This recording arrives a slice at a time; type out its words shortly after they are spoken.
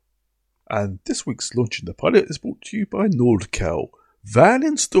And this week's Launching the Pilot is brought to you by Nordcal, van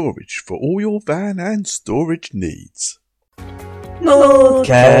and storage for all your van and storage needs.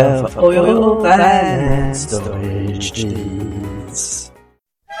 Nordcal for all your van and storage needs.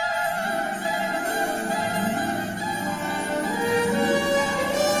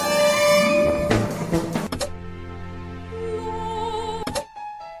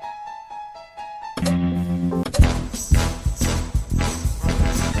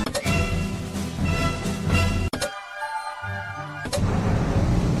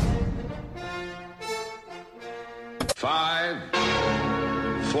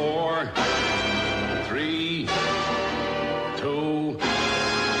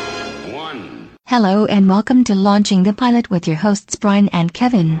 Hello and welcome to Launching the Pilot with your hosts Brian and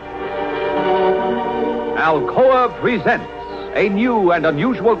Kevin. Alcoa presents a new and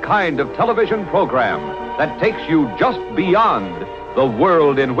unusual kind of television program that takes you just beyond the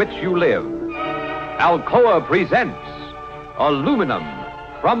world in which you live. Alcoa presents Aluminum,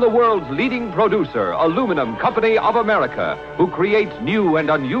 from the world's leading producer, Aluminum Company of America, who creates new and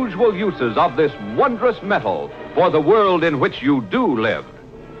unusual uses of this wondrous metal for the world in which you do live.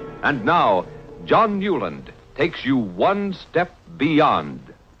 And now, John Newland takes you one step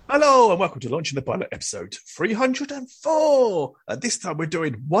beyond. Hello and welcome to Launching the Pilot episode 304. And this time we're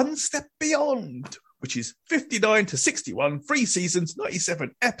doing One Step Beyond, which is 59 to 61, 3 seasons,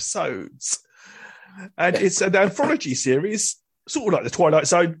 97 episodes. And it's an anthology series, sort of like The Twilight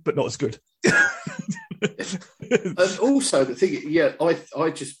Zone, but not as good. And also the thing, I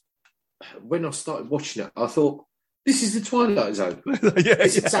just, when I started watching it, I thought, this is the Twilight Zone.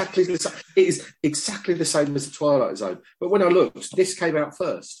 Exactly the same. It is exactly the same as the Twilight Zone. But when I looked, this came out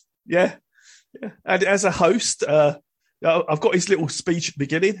first. Yeah. And as a host, I've got his little speech at the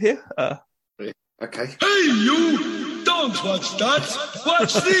beginning here. Okay. Hey, you! Don't watch that.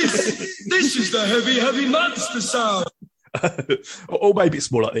 Watch this. This is the heavy, heavy monster sound. Or maybe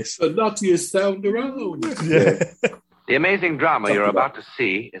it's more like this. The nuttiest sound around. Yeah. The amazing drama you're about to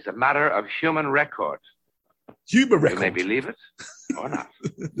see is a matter of human record. Human record. You may believe it or not.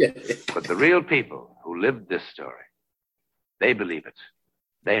 Yeah. But the real people who lived this story, they believe it.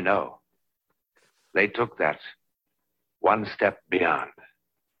 They know. They took that one step beyond.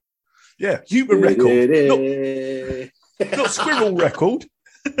 Yeah, human record. Not squirrel record.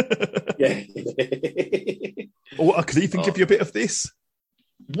 Yeah. Or I could even give you a bit of this.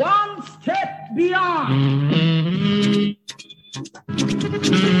 One step beyond.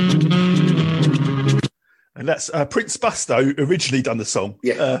 And that's Prince Buster who originally done the song.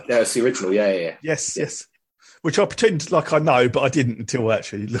 Yeah, that's the original. Yeah. Yes. Which I pretend like I know, but I didn't until I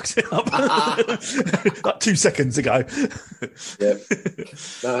actually looked it up like 2 seconds ago. Yeah,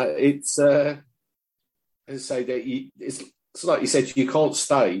 it's as I say that it's like you said, you can't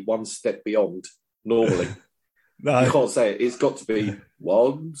stay one step beyond normally. No, you can't say it. It's got to be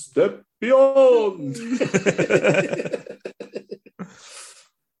one step beyond.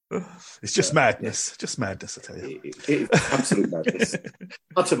 It's just madness. Just madness, I tell you. It's absolute madness.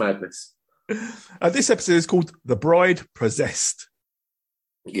 Utter madness. And this episode is called The Bride Possessed.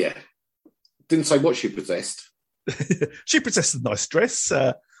 Yeah. Didn't say what she possessed. She possessed a nice dress,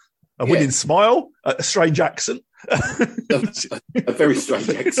 a winning smile, a strange accent. a very strange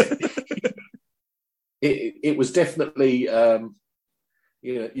accent. It was definitely,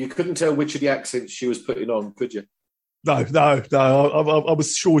 you couldn't tell which of the accents she was putting on, could you? No. I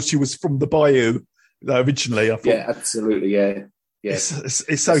was sure she was from the Bayou originally. I thought, yeah, absolutely. Yeah.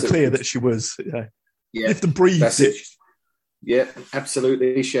 It's so clear that she was. Lived and breathed it. Yeah,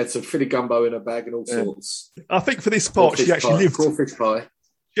 absolutely. She had some Philly gumbo in her bag and all sorts. I think for this part, she actually lived. Crawfish pie.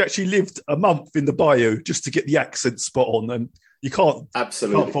 She actually lived a month in the Bayou just to get the accent spot on, and you can't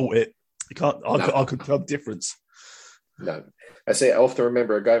fault it. You can't. I could tell the difference. No, I say I often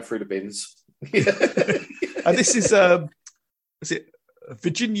remember her going through the bins. And this is it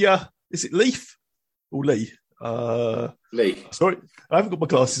Virginia? Is it Leaf or Lee? Lee. Sorry, I haven't got my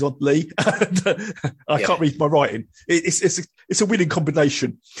glasses on. Lee. I can't read my writing. It's a winning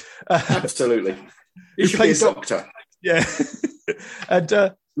combination. Absolutely. You should be a doctor. Yeah. And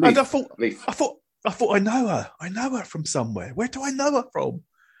I thought Leaf. I know her. I know her from somewhere. Where do I know her from?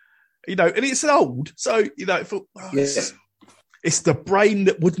 And it's old. So I thought, it's the brain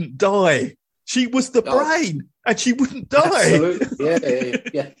that wouldn't die. She was the brain, and she wouldn't die.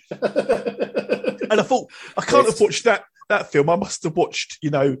 Absolutely. Yeah. And I thought, I can't have watched that film. I must have watched,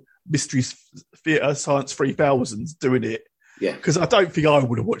 Mysteries Theatre Science 3000 doing it. Yeah. Because I don't think I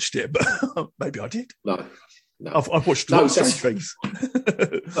would have watched it, but maybe I did. No. I've watched lots of strange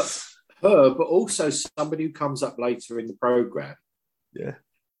things. But also somebody who comes up later in the programme. Yeah.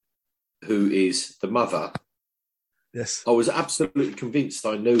 who is the mother. Yes. I was absolutely convinced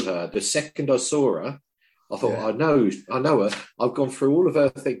I knew her. The second I saw her, I thought, I know her. I've gone through all of her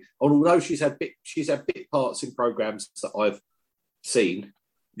things. Although she's had bit parts in programs that I've seen.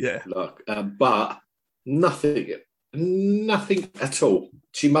 Yeah. But nothing at all.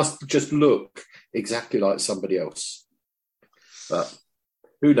 She must just look exactly like somebody else. But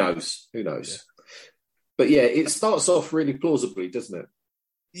who knows? Yeah. But yeah, it starts off really plausibly, doesn't it?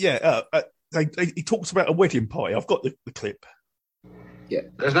 Yeah. He talks about a wedding party. I've got the clip. Yeah.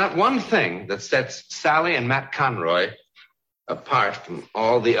 There's not one thing that sets Sally and Matt Conroy apart from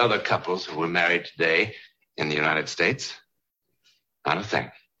all the other couples who were married today in the United States. Not a thing.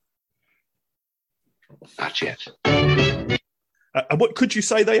 Not yet. And what could you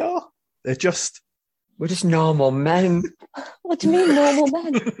say they are? We're just normal men. What do you mean, normal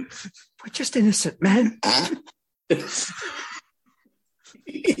men? We're just innocent men. But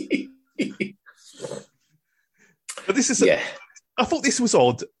this is I thought this was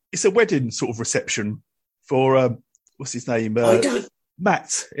odd. It's a wedding sort of reception for what's his name?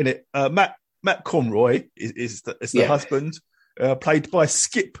 Matt in it. Matt Conroy is the husband, played by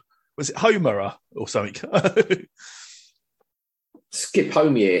Skip. Was it Homer or something? Skip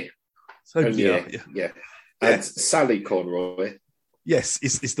Homier. Yeah. And Sally Conroy. Yes,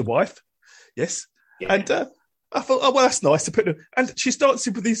 is the wife. Yes. Yeah. And I thought, well, that's nice to put them. And she's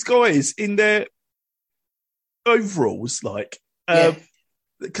dancing with these guys in their overalls,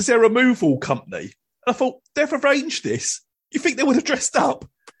 because they're a removal company. I thought, they've arranged this. You think they would have dressed up,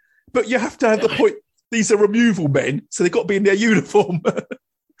 but you have to have the point. These are removal men, so they've got to be in their uniform.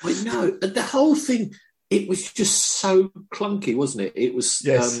 I know. And the whole thing, it was just so clunky, wasn't it? It was,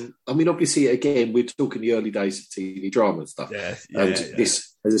 obviously, again, we're talking the early days of TV drama and stuff.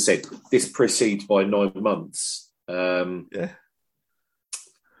 This, as I said, this precedes by 9 months. Twilight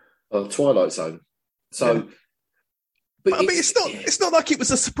Zone. So, but I mean, it's not like it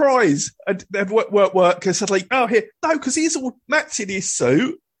was a surprise. And they'd work, and suddenly, because Matt's in his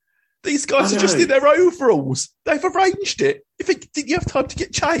suit. These guys are just in their overalls. They've arranged it. Did you have time to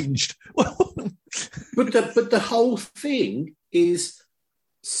get changed? Well, but the whole thing is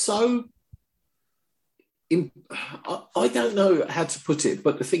so. I don't know how to put it,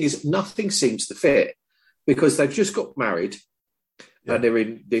 but the thing is, nothing seems to fit because they've just got married and they're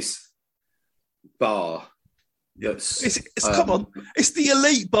in this bar. Come on, it's the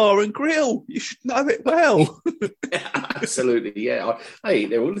Elite Bar and Grill. You should know it well. Absolutely, yeah. I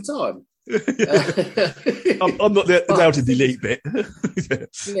eat there all the time. I'm not allowed in the elite bit.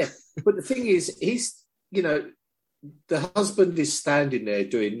 Yeah, but the thing is, the husband is standing there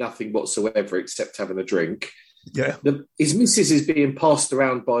doing nothing whatsoever except having a drink. Yeah, his missus is being passed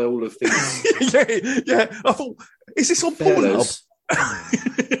around by all of these. yeah. I thought, is this on Pornhub?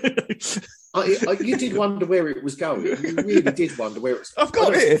 You did wonder where it was going. You really did wonder where it was. I've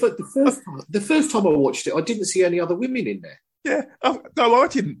got it. The first time I watched it, I didn't see any other women in there. Yeah, I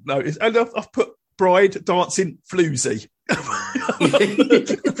didn't notice. And I've put bride dancing floozy.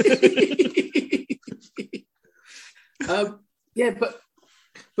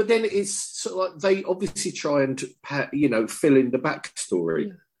 But then it's sort of like they obviously try and fill in the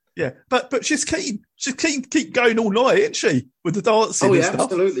backstory. Yeah, but she's keen. She's keen to keep going all night, isn't she? With the dancing. Oh, yeah, and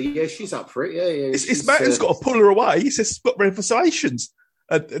stuff. Absolutely. Yeah, she's up for it. Yeah. It's Matt who's got to pull her away. He says, got reservations.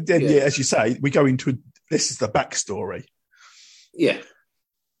 And then, as you say, we go into this is the backstory. Yeah.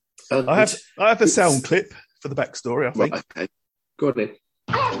 I have a sound clip for the backstory, I think. Right, okay. Go on then.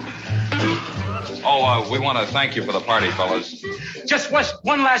 We want to thank you for the party, fellas. Just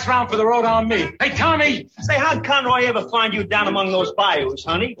one last round for the road on me. Hey, Tommy, say, how'd Conroy ever find you down among those bayous,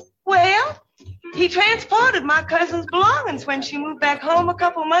 honey? Well, he transported my cousin's belongings when she moved back home a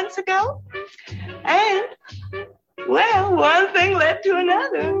couple months ago. And, well, one thing led to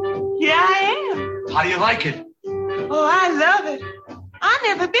another. Here I am. How do you like it? Oh, I love it. I've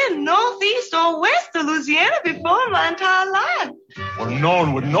never been northeast or west of Louisiana before in my entire life. Well, no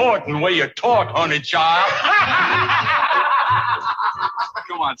one would know it in the way you talk, honey child.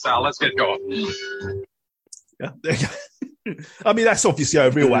 Come on, Sal, let's get going. Yeah. I mean, that's obviously a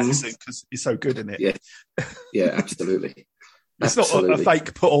real accent because it's so good, isn't it? Yeah, absolutely. It's not a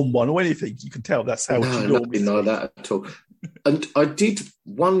fake put on one or anything. You can tell that's how she normally nothing like that at all. And I did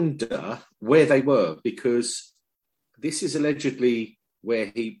wonder where they were because this is allegedly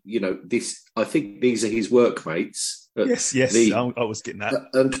where he, I think these are his workmates. Yes, I was getting that.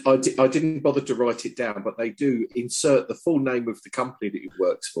 And I didn't bother to write it down, but they do insert the full name of the company that he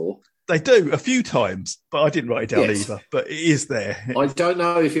works for. They do a few times, but I didn't write it down either. But it is there. I don't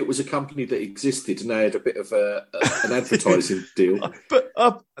know if it was a company that existed and they had a bit of an advertising deal. But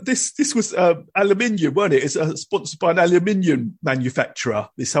this was aluminium, wasn't it? It's sponsored by an aluminium manufacturer,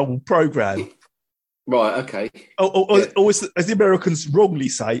 this whole program. Right, okay. Or as the Americans wrongly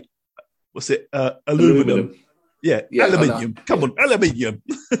say, what's it? Aluminum. Yeah, aluminium. Come on, aluminium.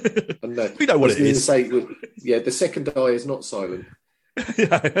 We know what it is. The second I is not silent.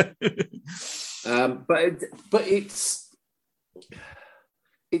 But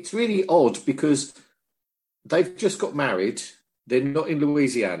it's really odd because they've just got married. They're not in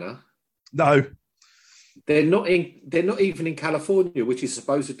Louisiana. No, they're not even in California, which is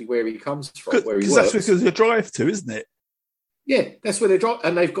supposedly where he comes from, where he works. That's because they drive to, isn't it? Yeah, that's where they drive,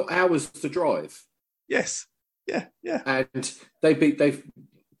 and they've got hours to drive. Yes. Yeah. And they've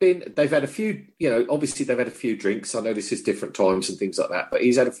had a few, obviously they've had a few drinks. I know this is different times and things like that, but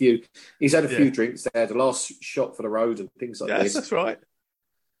he's had a few drinks. They had a last shot for the road and things like this. Yes, that's right.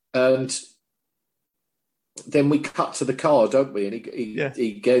 And then we cut to the car, don't we? And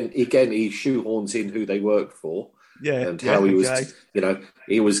he shoehorns in who they work for. Yeah. And how he was,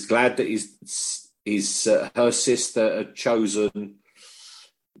 he was glad that her sister had chosen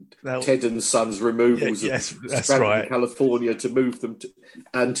Ted and Sons removals that's right. California to move them to.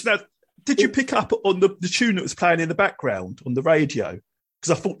 And now, did you pick up on the tune that was playing in the background on the radio?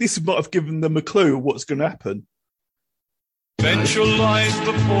 Because I thought this might have given them a clue of what's going to happen. Adventure lies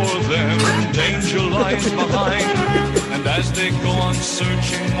before them, danger lies behind, and as they go on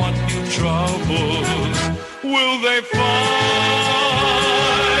searching what new troubles will they find?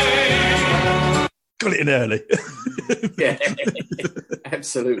 Got it in early. Yeah,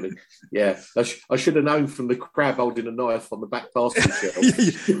 absolutely. Yeah, I should have known from the crab holding a knife on the back parcel shelf.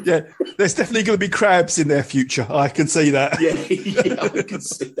 Yeah, there's definitely going to be crabs in their future. I can see that. Yeah, I can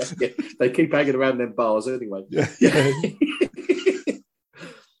see that. Yeah. They keep hanging around them bars anyway. Yeah.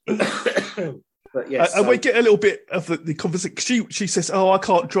 But yes, and we get a little bit of the conversation. She says, "Oh, I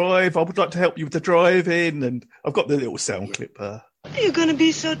can't drive. I would like to help you with the driving." And I've got the little sound clip. You're going to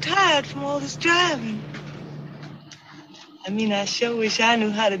be so tired from all this driving. I mean, I sure wish I knew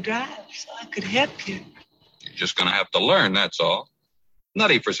how to drive so I could help you. You're just going to have to learn, that's all.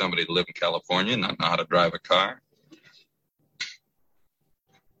 Nutty for somebody to live in California and not know how to drive a car.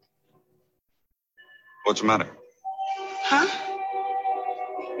 What's the matter? Huh?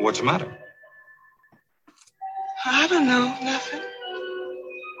 What's the matter? I don't know, nothing.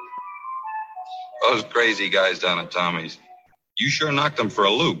 Those crazy guys down at Tommy's, you sure knocked them for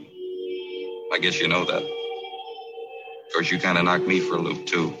a loop. I guess you know that. Of course, you kind of knocked me for a loop,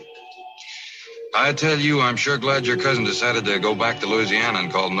 too. I tell you, I'm sure glad your cousin decided to go back to Louisiana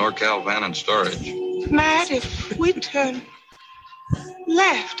and call NorCal Van and Storage. Matt, if we turn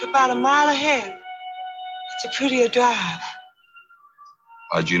left about a mile ahead, it's a prettier drive.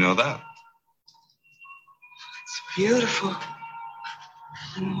 How'd you know that? It's beautiful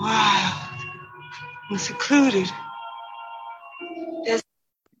and wild and secluded. There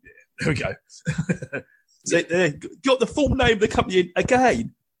we go. Got the full name of the company in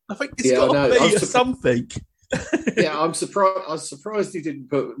again. I think it's got to be something. Yeah, I'm surprised he didn't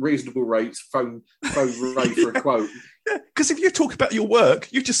put reasonable rates, phone Ray for a quote. Yeah, because if you talk about your work,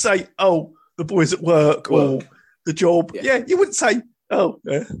 you just say, "Oh, the boys at work," or the job. Yeah, you wouldn't say, "Oh,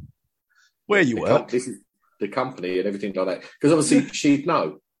 where you work." This is the company and everything like that. Because obviously she'd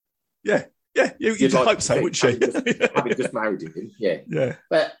know. Yeah. Yeah, you'd like hope so, wouldn't she? Having just married him, yeah.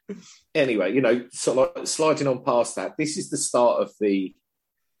 But anyway, sort of like sliding on past that, this is the start of the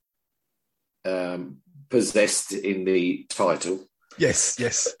possessed in the title. Yes.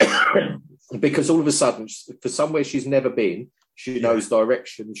 Because all of a sudden, for somewhere she's never been, she knows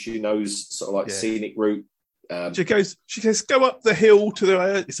direction, she knows sort of like scenic route. She says, go up the hill to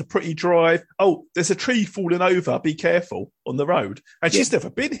the, it's a pretty drive. Oh, there's a tree falling over, be careful on the road. And she's never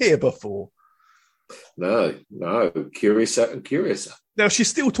been here before. No, curiouser and curiouser. Now, she's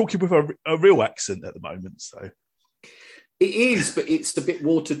still talking with a real accent at the moment, so. It is, but it's a bit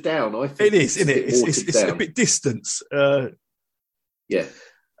watered down, I think. It is, isn't it? It's a bit distant. Yeah.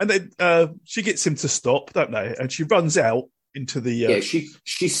 And then she gets him to stop, don't they? And she runs out into the...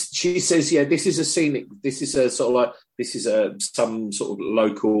 she says, this is a scenic, this is a sort of like, this is some sort of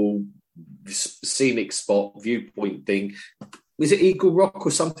local scenic spot, viewpoint thing. Was it Eagle Rock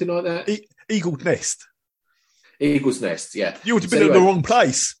or something like that? Eagle Nest. Eagle's Nest, yeah. You would have been in the wrong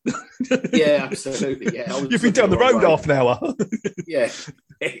place. Yeah, absolutely. Yeah, you've been down the road half an hour. Yeah.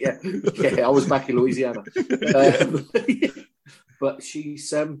 I was back in Louisiana. But she's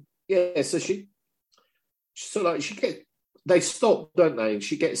so they stop, don't they? And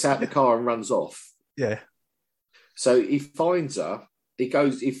she gets out the car and runs off. Yeah. So he finds her.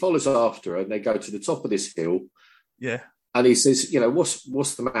 He follows after her, and they go to the top of this hill. Yeah. And he says,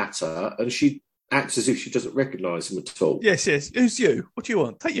 what's the matter? And she acts as if she doesn't recognise him at all. Yes. Who's you? What do you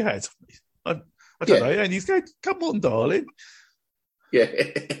want? Take your hands off me. I don't know. And he's going, come on, darling. Yeah,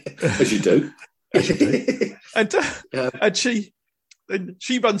 as you do. And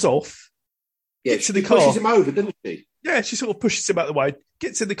she runs off. Yeah, gets in the she car. pushes him over, doesn't she? Yeah, she sort of pushes him out of the way,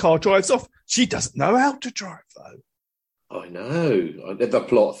 gets in the car, drives off. She doesn't know how to drive, though. I know. The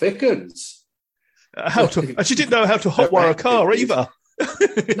plot thickens. And she didn't know how to hotwire a car either.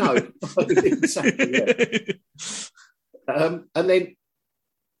 No, exactly. Yeah. And then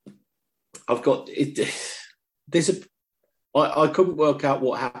I've got it. I couldn't work out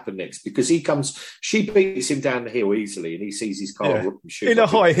what happened next because she beats him down the hill easily, and he sees his car in a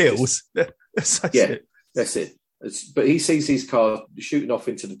high heels. That's it. But he sees his car shooting off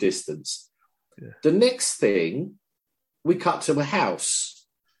into the distance. Yeah. The next thing, we cut to a house.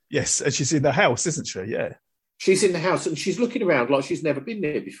 Yes, and she's in the house, isn't she? Yeah. She's in the house and she's looking around like she's never been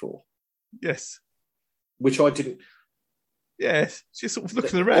there before. Yes. Which I didn't. Yeah, she's sort of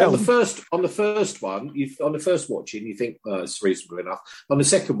looking around. On the first watching, you think it's reasonable enough. On the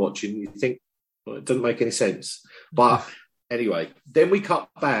second watching, you think it doesn't make any sense. But anyway, then we cut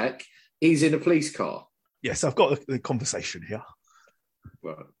back. He's in a police car. Yes, I've got the conversation here.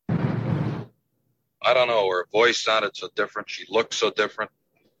 Right. I don't know. Her voice sounded so different. She looked so different.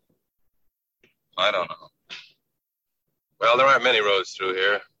 I don't know. Well, there aren't many roads through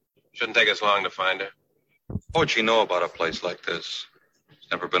here. Shouldn't take us long to find her. What would she know about a place like this?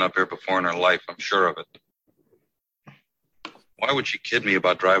 She's never been up here before in her life, I'm sure of it. Why would she kid me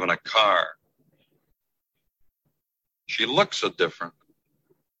about driving a car? She looks so different.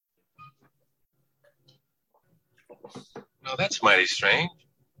 Well, that's mighty strange.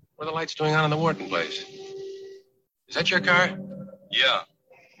 What are the lights doing on in the Wharton place? Is that your car? Yeah.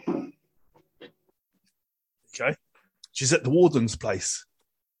 Okay. She's at the warden's place.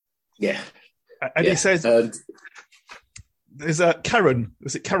 Yeah. And he says, there's a Karen,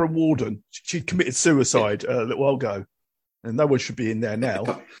 was it Karen Warden? She'd committed suicide a little while ago. And no one should be in there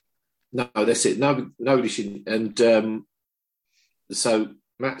now. No, that's it. Nobody should. And so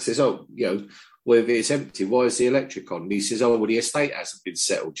Matt says, well, if it's empty, why is the electric on? And he says, well, the estate hasn't been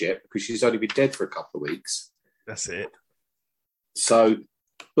settled yet because she's only been dead for a couple of weeks. That's it. So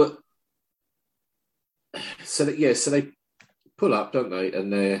they pull up, don't they?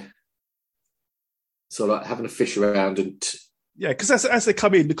 And they're sort of like having a fish around and... Yeah, because as they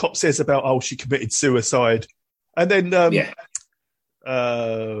come in, the cop says about, she committed suicide. And then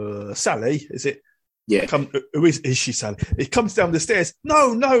Sally, is it? Yeah. Who is she, Sally? It comes down the stairs.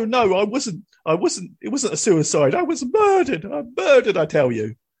 No, I wasn't. It wasn't a suicide. I was murdered. I'm murdered, I tell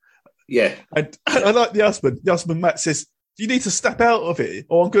you. Yeah. And I like the husband. The husband, Matt, says, you need to step out of it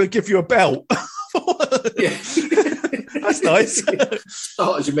or I'm going to give you a belt. Yeah. That's nice.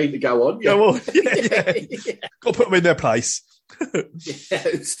 As you mean to go on. Go on. Yeah. Got to put them in their place. Yeah,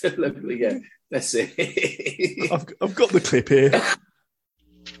 absolutely. Yeah, that's it. I've got the clip here.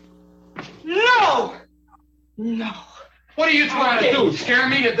 No. What are you trying to do? Scare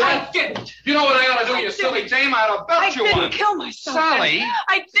me to death? I didn't. You know what I ought to do, you silly dame? I ought to belt you one. I didn't kill myself. Sally.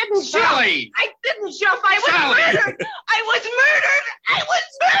 I didn't Sally. jump. I didn't jump. I was Sally. murdered. I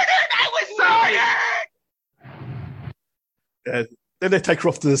was murdered. Then they take her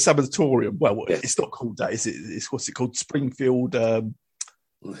off to the sanatorium. Well, it's not called that, is it? It's what's it called? Springfield.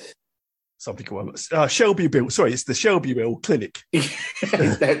 Something called Shelbyville. Sorry, it's the Shelbyville Clinic.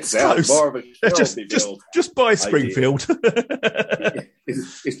 That sounds more of a Shelbyville. Just by Springfield.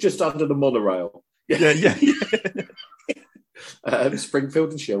 It's just under the monorail. Yeah. Springfield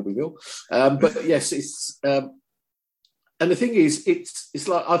and Shelbyville. But yes, it's. And the thing is, it's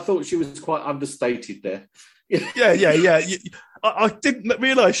like I thought she was quite understated there. Yeah. I didn't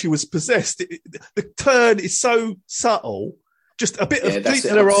realise she was possessed. The turn is so subtle. Just a bit of glint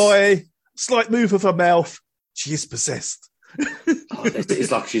in her eye, slight move of her mouth. She is possessed.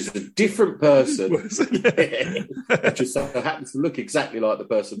 It's like she's a different person. It just so happens to look exactly like the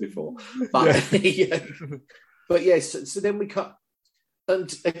person before. But, but yes, so then we cut.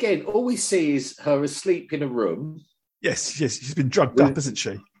 And again, all we see is her asleep in a room. Yes, she's been drugged up, isn't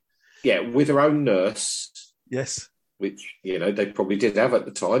she? Yeah, with her own nurse. Yes. Which, they probably did have at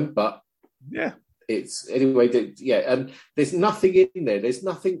the time, but it's anyway. And there's nothing in there. There's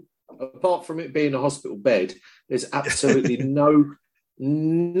nothing apart from it being a hospital bed. There's absolutely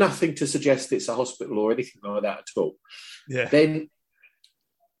nothing to suggest it's a hospital or anything like that at all. Yeah. Then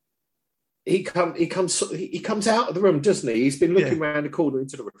he comes out of the room, doesn't he? He's been looking around the corner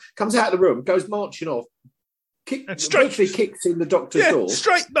into the room. Comes out of the room, goes marching off. Virtually kicks in the doctor's door.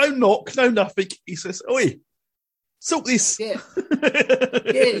 Straight, no knock, no nothing. He says, "Oi, sort this." Yeah.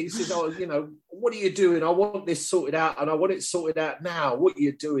 He says, "Oh, what are you doing? I want this sorted out, and I want it sorted out now. What are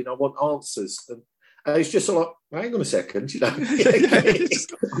you doing? I want answers." And it's just like, hang on a second, I'm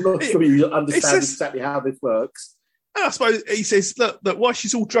not sure you understand exactly how this works. And I suppose he says, look, why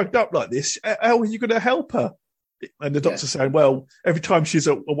she's all drugged up like this, how are you going to help her? And the doctor's saying, well, every time she's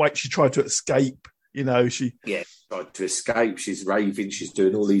awake, she tried to escape. She tried to escape. She's raving. She's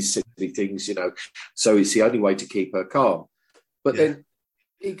doing all these silly things. So it's the only way to keep her calm. But then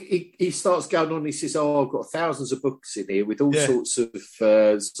he starts going on. He says, "Oh, I've got thousands of books in here with all sorts of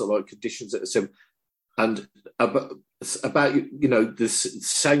conditions that are and about the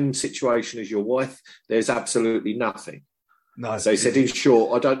same situation as your wife. There's absolutely nothing." No. So he said, in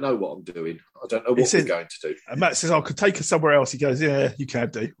short, I don't know what I'm doing. I don't know what we're going to do. And Matt says, I could take her somewhere else. He goes, yeah, you can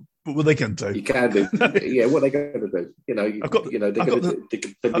do. But what are they going to do? You can do. Yeah, what are they going to do? They're going to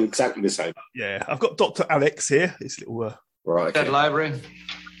do exactly the same. Yeah, I've got Dr. Alex here. This little... right. Okay. That library.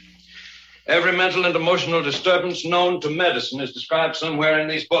 Every mental and emotional disturbance known to medicine is described somewhere in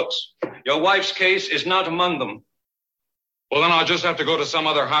these books. Your wife's case is not among them. Well, then I'll just have to go to some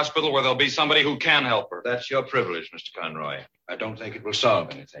other hospital where there'll be somebody who can help her. That's your privilege, Mr. Conroy. I don't think it will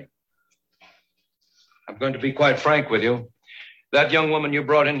solve anything. I'm going to be quite frank with you. That young woman you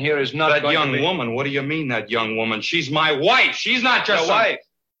brought in here is not that young woman. What do you mean, that young woman? She's my wife. She's not just your wife.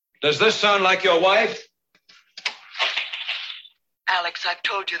 Does this sound like your wife? Alex, I've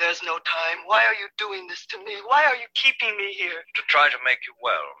told you there's no time. Why are you doing this to me? Why are you keeping me here? To try to make you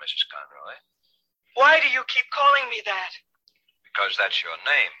well, Mrs. Conroy. Why do you keep calling me that? Because that's your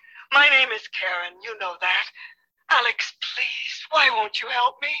name. My name is Karen. You know that. Alex, please, why won't you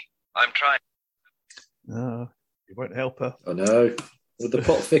help me? I'm trying. No, you won't help her. I know. With the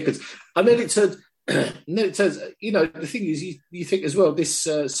plot thickens. And then it turns, the thing is, you think as well, this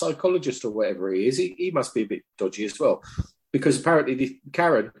psychologist or whatever he is, he must be a bit dodgy as well. Because apparently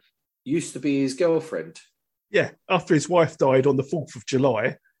Karen used to be his girlfriend. Yeah, after his wife died on the 4th of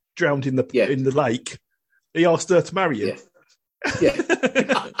July, drowned in the lake, he asked her to marry him. Yeah.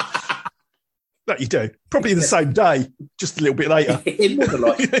 That you do. Probably the same day, just a little bit later.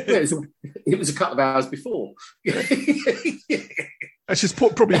 It was a couple of hours before. And she's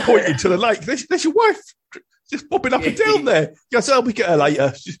probably pointing to the lake. There's your wife just bobbing up and down there. Yes, I'll be get her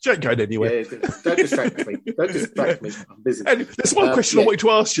later. She ain't going anywhere. Yeah, don't distract me. Don't distract me. I'm busy. And there's one question I wanted to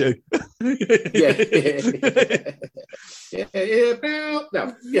ask you.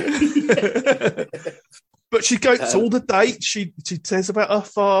 But she goes all the dates. She says about her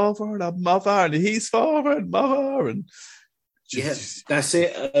father and her mother and his father and mother and that's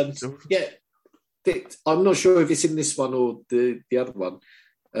it. I'm not sure if it's in this one or the other one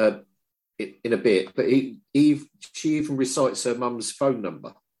in a bit, but she even recites her mum's phone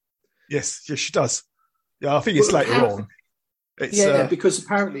number. Yes, she does. Yeah, I think it's later on. It's, because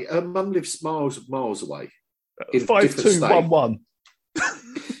apparently her mum lives miles away. 5211.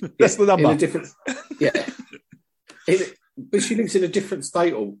 That's the number. In a different, but she lives in a different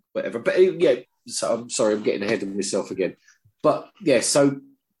state or whatever. But so I'm sorry, I'm getting ahead of myself again. But so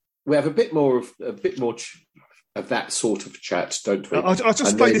we have a bit more of that sort of chat, don't we? I'll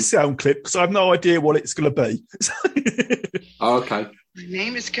just play this sound clip because I have no idea what it's going to be. Okay. My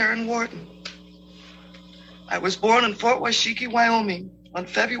name is Karen Wharton. I was born in Fort Washakie, Wyoming on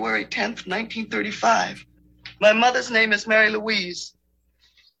February 10th, 1935. My mother's name is Mary Louise.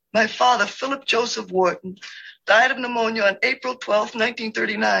 My father, Philip Joseph Wharton, died of pneumonia on April 12th,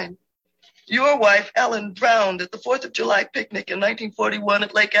 1939. Your wife, Ellen, drowned at the 4th of July picnic in 1941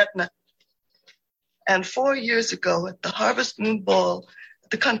 at Lake Etna. And 4 years ago at the Harvest Moon Ball at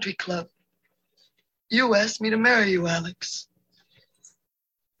the Country Club, you asked me to marry you, Alex.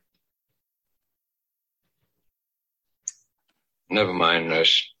 Never mind,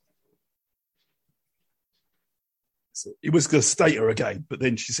 nurse. So he was going to state her again, but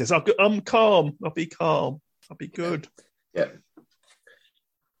then she says, I'm calm. I'll be calm. I'll be good. Yeah.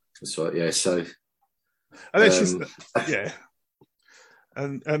 That's right, yeah. So, and then she's,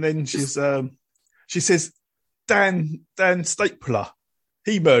 and then she's, she says, Dan Stapler,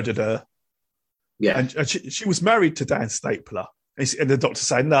 he murdered her. Yeah. And she was married to Dan Stapler. And the doctor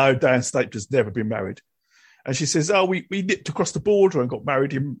saying, no, Dan Stapler's never been married. And she says, "Oh, we nipped across the border and got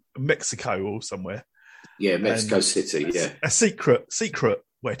married in Mexico or somewhere." Yeah, Mexico City. Yeah, a secret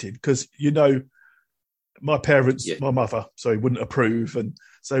wedding because my parents, my mother, wouldn't approve, and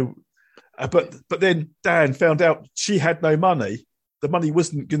so. But then Dan found out she had no money. The money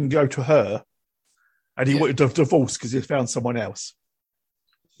wasn't going to go to her, and he wanted to divorce because he found someone else.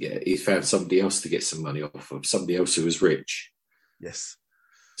 Yeah, he found somebody else to get some money off of, somebody else who was rich. Yes.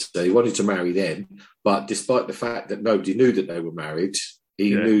 So he wanted to marry them, but despite the fact that nobody knew that they were married,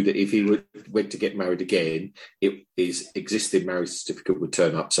 he knew that if he went to get married again, his existing marriage certificate would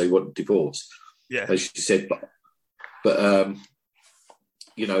turn up, so he wanted divorce. Yeah. And she said, but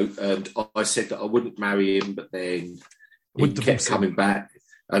and I said that I wouldn't marry him, but then he kept coming back,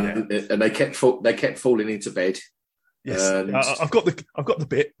 and they kept falling into bed. Yes, I've got the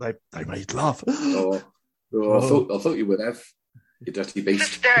bit they made love. I thought you would have, you dirty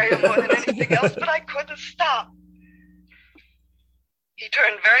beast. Hysteria more than anything else, but I couldn't stop. He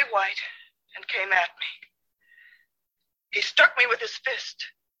turned very white and came at me. He struck me with his fist,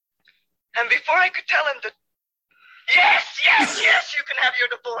 and before I could tell him that yes, you can have your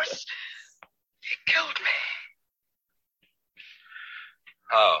divorce, he killed me.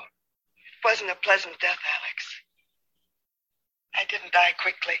 Oh. It wasn't a pleasant death, Alex. I didn't die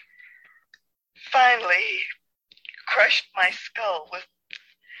quickly. Finally, he crushed my skull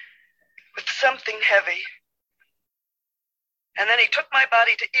with something heavy. And then he took my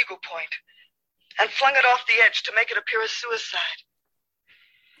body to Eagle Point and flung it off the edge to make it appear as suicide.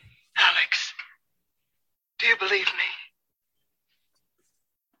 Alex, do you believe me?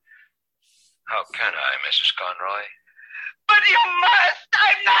 How can I, Mrs. Conroy? But you must!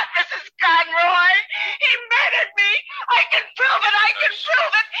 I'm not Mrs. Conroy! He murdered me! I can prove it! Alex,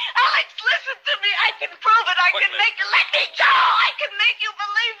 listen to me! I can prove it! I can make it! Let me go! I can make you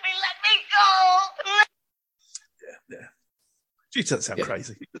believe me! Let me go! Yeah. She doesn't sound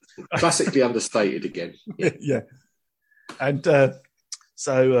crazy. Classically understated again. Yeah. And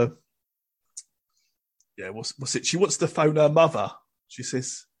what's it? She wants to phone her mother. She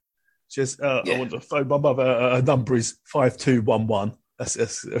says, I want to phone my mother. Her number is 5211. That's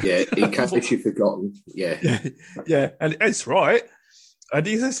in case you've forgotten. Yeah. And it's right. And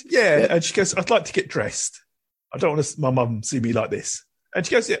he says, And she goes, I'd like to get dressed. I don't want my mum see me like this. And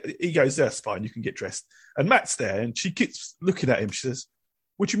she goes, he goes, that's fine. You can get dressed. And Matt's there and she keeps looking at him. She says,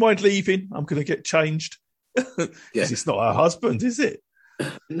 would you mind leaving? I'm going to get changed. Because it's not her husband, is it?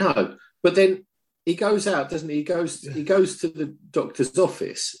 No. But then he goes out, doesn't he? He goes to the doctor's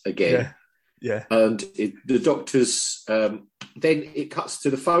office again. Yeah. And the doctor's, then it cuts to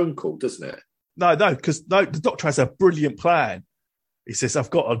the phone call, doesn't it? No, because the doctor has a brilliant plan. He says, I've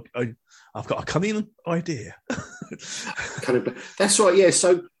got a cunning idea. That's right, yeah.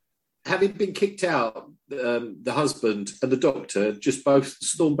 So having been kicked out, the husband and the doctor just both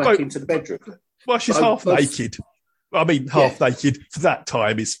storm back into the bedroom. Well, she's half naked. I mean, half naked for that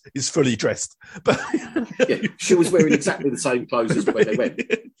time is fully dressed. But she was wearing exactly the same clothes as when they went.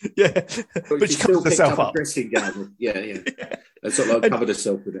 Yeah, but she she covers herself up. A dressing gown. Yeah. And sort of covered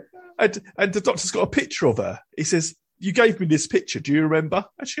herself with it. And the doctor's got a picture of her. He says, you gave me this picture. Do you remember?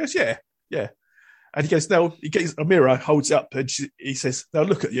 And she goes, yeah. And he goes, now he gets a mirror, holds it up, and he says, now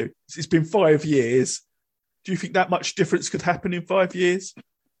look at you. It's been 5 years. Do you think that much difference could happen in 5 years?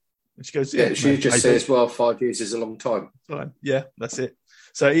 And she goes, yeah. She just says, well, 5 years is a long time. Yeah, that's it.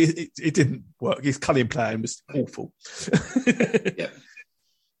 So it didn't work. His cunning plan was awful. Yeah.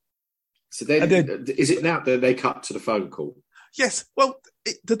 So then, is it now that they cut to the phone call? Yes. Well,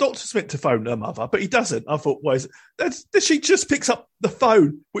 the doctor's meant to phone her mother, but he doesn't. I thought, why is it? She just picks up the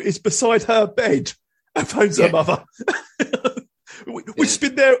phone, which is beside her bed, and phones her mother, which has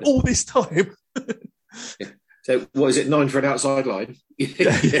been there all this time. So, what is it, 9 for an outside line? Yeah.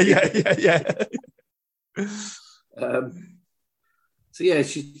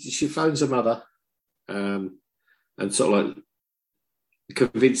 She phones her mother and sort of like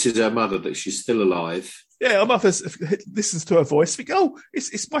convinces her mother that she's still alive. Yeah, her mother listens to her voice, think, oh,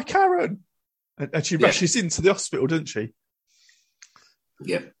 it's my Karen. And she rushes into the hospital, doesn't she?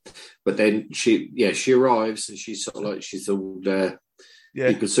 Yeah. But then she arrives and she's sort of like, she's all there.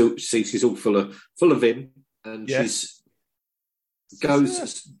 You can see she's all full of him. And she's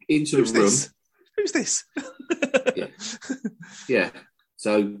goes into the room. Who's this? Yeah.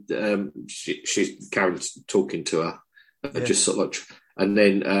 So she's Karen's talking to her, just sort of like, and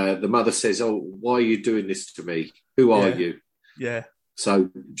then the mother says, "Oh, why are you doing this to me? Who are you?" Yeah.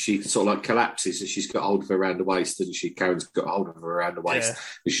 So she sort of like collapses, and she's got hold of her around the waist, and Karen's got hold of her around the waist,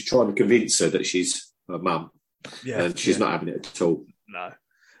 and she's trying to convince her that she's her mum, and she's not having it at all. No.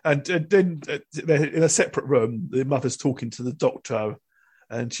 And then they're in a separate room. The mother's talking to the doctor,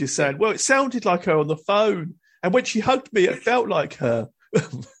 and she's saying, "Well, it sounded like her on the phone, and when she hugged me, it felt like her."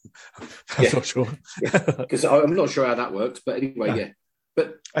 I'm not sure because I'm not sure how that worked, but anyway, yeah.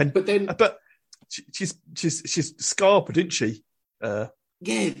 But she's scarpered, isn't she? Yeah,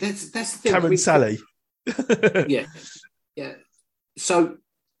 that's the thing. Karen Sally. yeah. So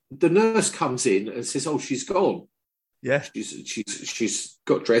the nurse comes in and says, "Oh, she's gone." Yeah, she's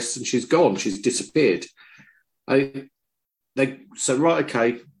got dressed and she's gone. She's disappeared. So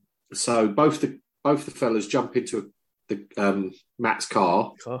both the fellas jump into the Matt's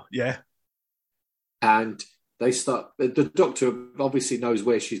car. Yeah, and they start. The doctor obviously knows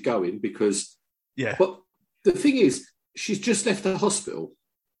where she's going because But the thing is, she's just left the hospital.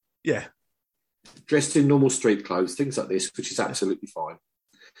 Yeah, dressed in normal street clothes, things like this, which is absolutely fine.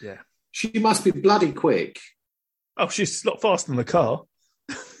 Yeah, she must be bloody quick. Oh, she's not faster than the car.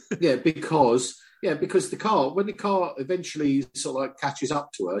 because the car, when the car eventually sort of like catches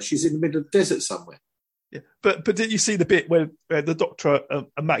up to her, she's in the middle of the desert somewhere. Yeah, but did you see the bit where the doctor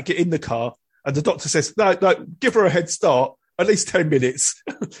and Matt get in the car and the doctor says, no, give her a head start, at least 10 minutes.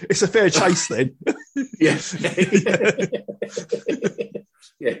 It's a fair chase then. Yeah.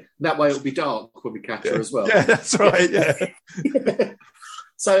 Yeah, that way it'll be dark when we catch her as well. Yeah, that's right, yeah.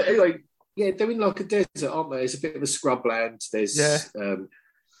 So anyway, yeah, they're in like a desert, aren't they? It's a bit of a scrubland. There's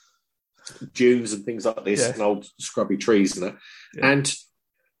dunes and things like this, and old scrubby trees and that. Yeah. And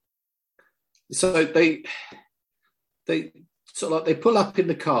so they sort of like they pull up in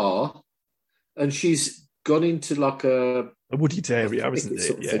the car, and she's gone into like a wooded area, isn't it?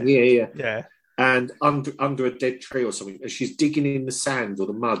 Sort of yeah. And under a dead tree or something, and she's digging in the sand or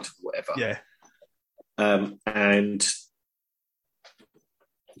the mud, or whatever. Yeah. And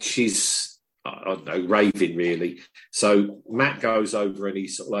she's, I don't know, raving really. So Matt goes over and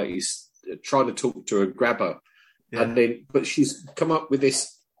he's trying to talk to her and grab her. Yeah. And but she's come up with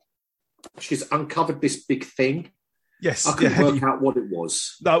this, she's uncovered this big thing. Yes. I couldn't work out what it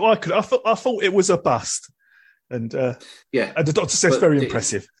was. No, I could. I thought it was a bust. And and the doctor says very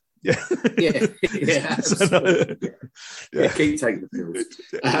impressive. Yeah. Absolutely. Keep taking the pills.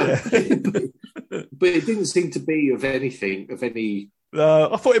 But it didn't seem to be of any.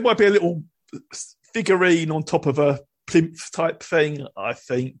 I thought it might be a little figurine on top of a plinth type thing, I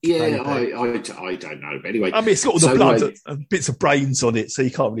think. Yeah, I don't know. But anyway. I mean, it's got all the blood and bits of brains on it, so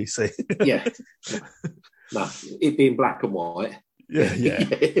you can't really see. Yeah. No, it being black and white.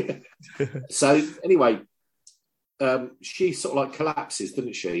 Yeah. So anyway, she sort of like collapses,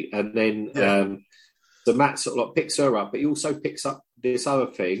 doesn't she? And then the Matt sort of like picks her up, but he also picks up this other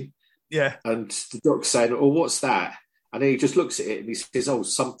thing. Yeah. And the doc's saying, "Oh, what's that?" And then he just looks at it and he says, "Oh,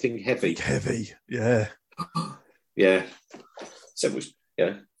 something heavy." Heavy, yeah. Yeah. So it was,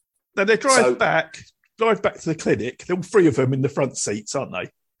 yeah. Now they drive back to the clinic. There are all three of them in the front seats, aren't they?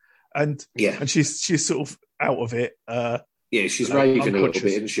 And she's sort of out of it. Yeah, she's raving a little bit,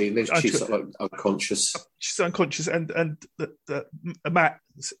 isn't she? And then she's sort of like unconscious. She's unconscious, and the Matt,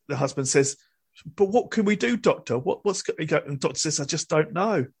 the husband, says, "But what can we do, Doctor? What's going on?" And the doctor says, "I just don't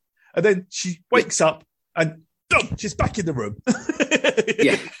know." And then she wakes up, and she's back in the room.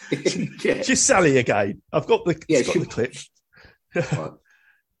 She's Sally again. I've got the clip. Right.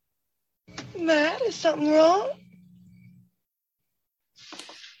 Matt, is something wrong?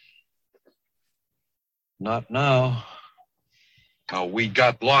 Not now. Oh, we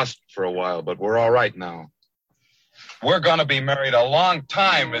got lost for a while, but we're all right now. We're going to be married a long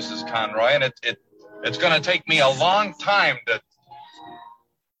time, Mrs. Conroy, and it's going to take me a long time to...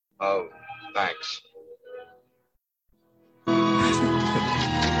 Oh, thanks.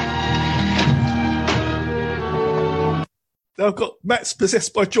 Now I've got Matt's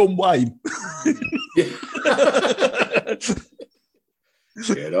possessed by John Wayne.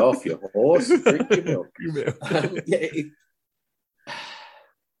 Get off your horse, drink your milk.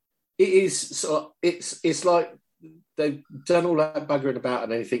 It is so. It's like they've done all that buggering about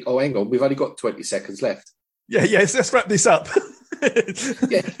and anything. Oh, hang on, we've only got 20 seconds left. Let's wrap this up. So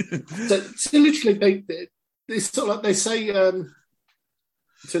literally, they sort of like they say to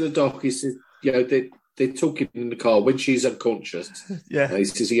the doc, he says, they're talking in the car when she's unconscious. Yeah, he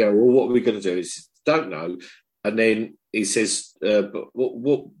says, well, what are we going to do? He says, don't know. And then he says, but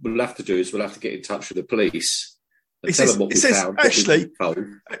what we'll have to do is we'll have to get in touch with the police. He says, actually,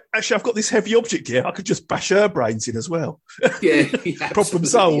 I've got this heavy object here. I could just bash her brains in as well. Yeah, problem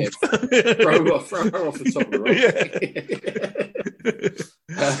solved. Yeah. Throw her off the top of the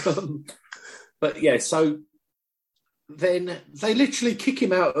rock. But yeah, so then they literally kick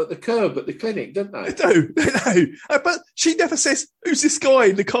him out at the curb at the clinic, don't they? They do. But she never says, "Who's this guy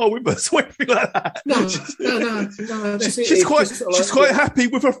in the car with us?" or anything like that. No. She's quite happy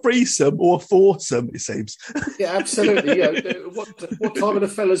with a threesome or a foursome, it seems. Yeah, absolutely. Yeah. What time are the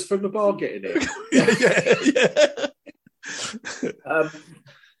fellas from the bar getting it? Yeah.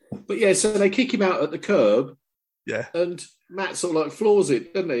 But yeah, so they kick him out at the curb. Yeah. And Matt sort of like floors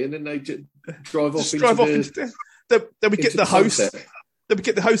it, doesn't he? And then they drive off. Then we get the host. Then we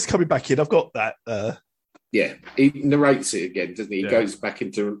get the host coming back in. I've got that. Yeah, he narrates it again, doesn't he? He goes back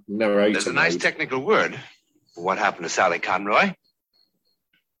into narrator. There's a nice technical word for what happened to Sally Conroy.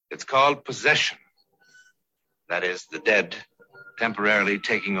 It's called possession. That is, the dead temporarily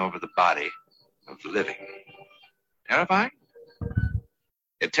taking over the body of the living. Terrifying?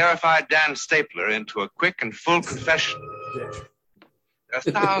 It terrified Dan Stapler into a quick and full confession. There are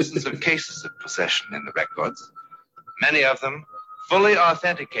thousands of cases of possession in the records, many of them fully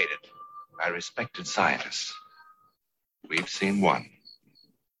authenticated by respected scientists. We've seen one.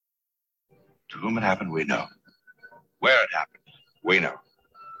 To whom it happened, we know. Where it happened, we know.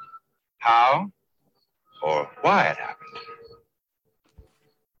 How or why it happened.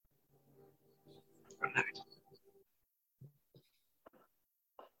 Good night.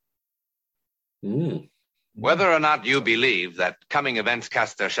 Whether or not you believe that coming events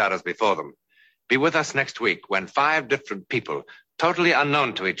cast their shadows before them, be with us next week when 5 different people, totally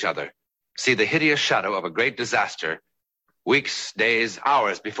unknown to each other, see the hideous shadow of a great disaster weeks, days,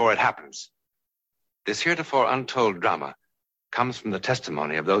 hours before it happens. This heretofore untold drama comes from the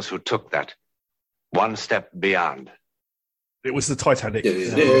testimony of those who took that one step beyond. It was the Titanic.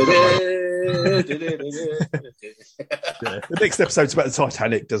 The next episode's about the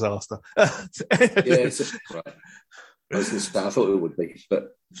Titanic disaster. Yes, right. I thought it would be,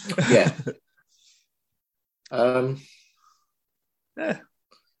 but yeah.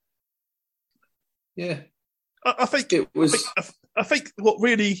 Yeah. I think it was. I think what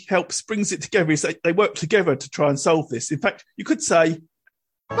really helps brings it together is they work together to try and solve this. In fact, you could say,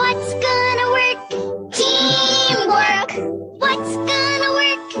 "What's gonna work? Teamwork. What's gonna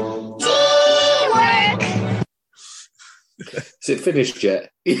work? Teamwork." Is it finished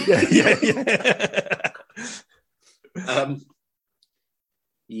yet? Yeah.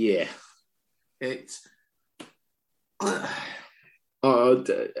 Yeah. It's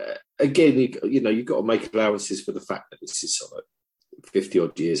again, you've got to make allowances for the fact that this is like 50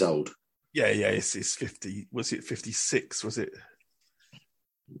 odd years old. Yeah. It's 50. Was it 56? Was it?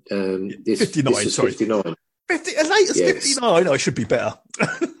 It's 59. Sorry, 59. 50. As late as 59. I should be better.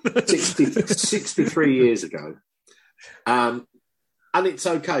 63 years ago. And it's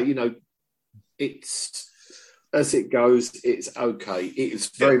okay, it's as it goes, it's okay.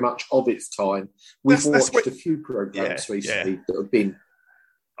 It's very much of its time. We've watched a few programs recently that have been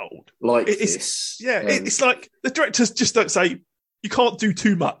old like this. Yeah, it's like the directors just don't say, you can't do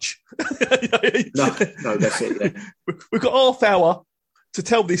too much. No, that's it. Yeah. We've got half hour to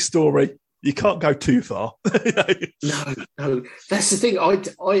tell this story. You can't go too far. No. That's the thing. I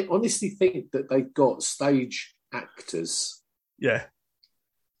honestly think that they've got stage actors. Yeah.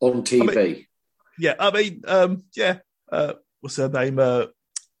 On TV. What's her name?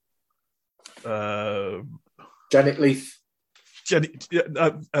 Janet Leigh.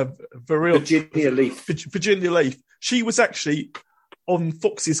 Virginia Leigh. Virginia Leigh. She was actually on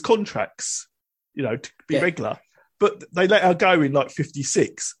Fox's contracts, to be regular. But they let her go in like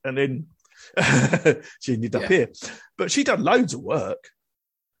 56, and then she ended up here. But she done loads of work.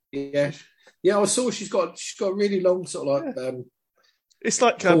 Yeah. Yeah, I saw she's got a really long sort of like it's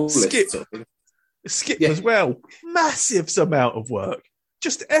like Skip. Skip as well. Massive amount of work.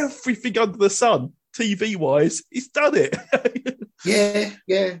 Just everything under the sun, TV wise, he's done it.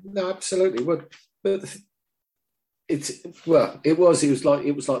 No, absolutely. But it was like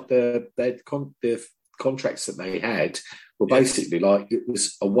the contracts that they had were basically like it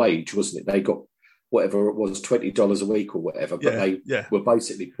was a wage, wasn't it? They got whatever it was, $20 a week or whatever, but they were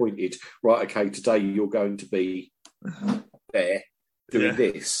basically pointed, right, okay, today you're going to be there doing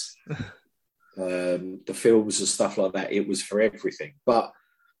this. The films and stuff like that, it was for everything. But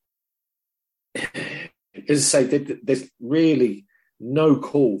as I say, there's really no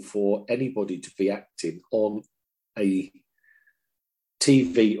call for anybody to be acting on a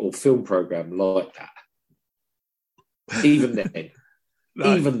TV or film program like that. Even then.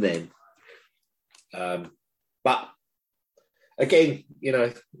 No. Even then. But again,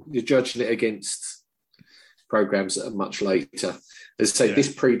 you're judging it against programs that are much later. As I say,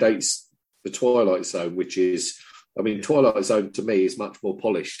 this predates the Twilight Zone, which is, Twilight Zone to me is much more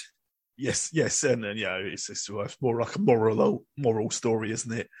polished. Yes, and then it's more like a moral story,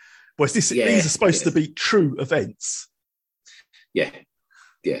 isn't it? Whereas these are supposed to be true events. Yeah,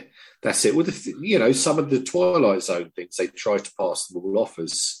 that's it. With some of the Twilight Zone things, they try to pass them all off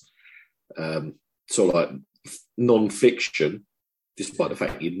as sort of like non-fiction, despite the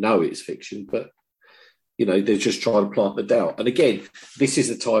fact it's fiction. But they're just trying to plant the doubt. And again, this is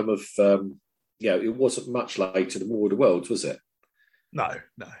the time of it wasn't much later than War of the Worlds, was it? No.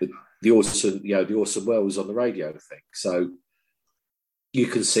 The Orson Welles on the radio thing. So you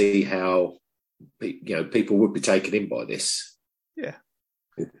can see how people would be taken in by this. Yeah,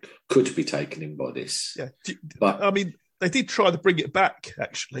 could be taken in by this. Yeah, but I mean, they did try to bring it back.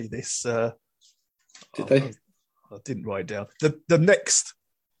 Actually, this did they? I didn't write it down. The next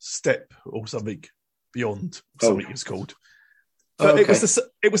step or something beyond something it was called. But it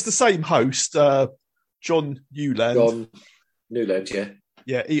was the same host, John Newland. John Newland, yeah.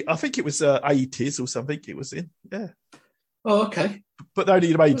 Yeah, I think it was 80s or something it was in. Yeah. Oh, okay. But they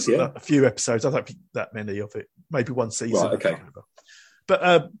only made a few episodes. I don't think that many of it. Maybe one season. Right, okay.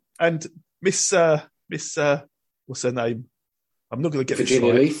 But and Miss what's her name? I'm not going to get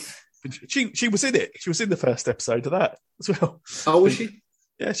Virginia this right. She was in it. She was in the first episode of that as well. Oh, was she?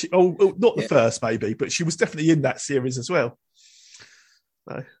 Yeah. Not the first maybe, but she was definitely in that series as well.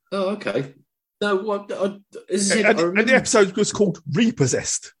 So. Oh, okay. No, what? And the episode was called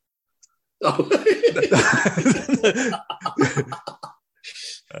Repossessed. Oh.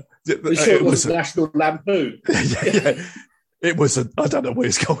 It was National Lampoon. Yeah. It wasn't. I don't know what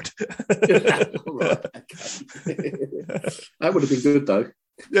it's called. Right, okay. That would have been good, though.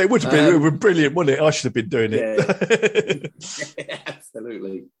 Yeah, it would have been. It would have been brilliant, wouldn't it? I should have been doing it. Yeah,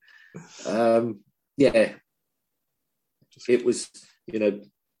 absolutely. It was.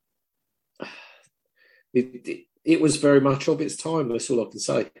 It was very much of its time. That's all I can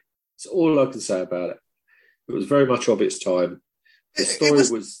say. It's all I can say about it. It was very much of its time. The story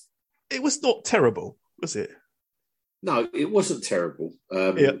was. It was not terrible, was it? No, it wasn't terrible.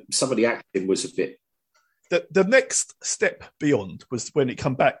 Some of the acting was a bit. The next step beyond was when it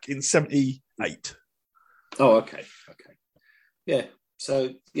come back in 78. Oh, okay. Yeah.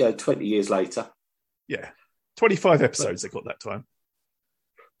 So 20 years later. Yeah, 25 episodes they got that time.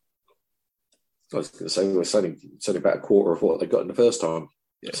 I was going to say it's only about a quarter of what they got in the first time.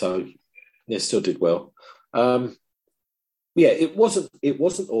 Yeah. So it still did well. It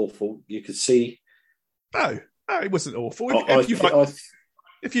wasn't awful. You could see. No, it wasn't awful.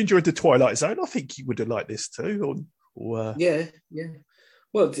 If you enjoyed the Twilight Zone, I think you would have liked this too. Yeah.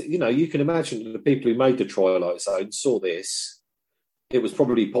 Well, you can imagine that the people who made the Twilight Zone saw this. It was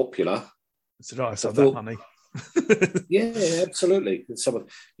probably popular. It's nice to have that money. Yeah, absolutely. And some of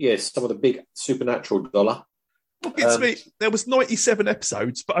the big supernatural dollar. What gets me? There was 97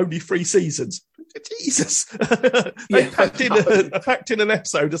 episodes, but only 3 seasons. Jesus, they packed in an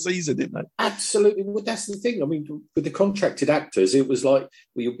episode a season, didn't they? Absolutely. Well, that's the thing. I mean, with the contracted actors, it was like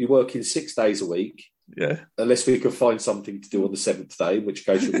you'll be working 6 days a week. Yeah. Unless we can find something to do on the 7th day, in which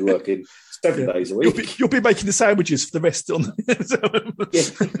case you'll be working 7 days a week. You'll be making the sandwiches for the rest on.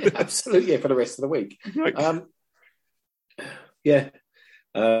 Yeah, absolutely. Yeah, for the rest of the week. Right.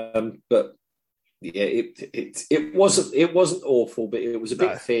 But yeah, it wasn't awful, but it was a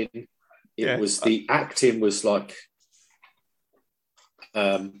bit thin. It was the acting was like.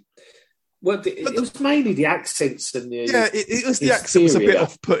 It was mainly the accents and the it was the accent was a bit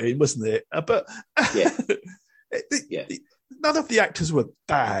off-putting, wasn't it? But none of the actors were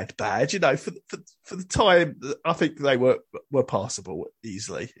bad. For the time, I think they were passable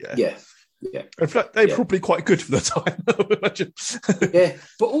easily. Yeah. In fact, they're probably quite good for the time, I would imagine. Yeah,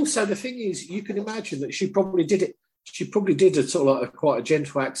 but also the thing is, you can imagine that she probably did it. She probably did a sort of like quite a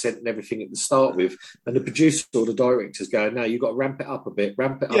gentle accent and everything at the start with, and the producer or the director's going, "No, you've got to ramp it up a bit, a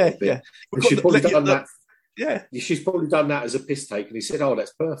bit." Yeah. And she's probably done that. Yeah, she's probably done that as a piss take, and he said, "Oh,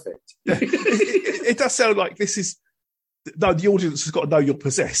 that's perfect." Yeah. it does sound like this is. No, the audience has got to know you're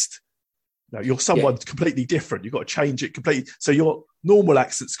possessed. No, you're someone completely different. You've got to change it completely. So your normal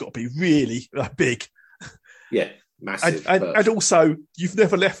accent's got to be really big. Yeah, massive. And also, you've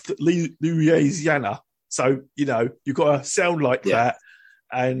never left Louisiana. So, you've got to sound like that.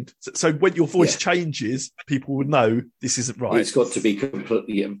 And so when your voice changes, people would know this isn't right. It's got to be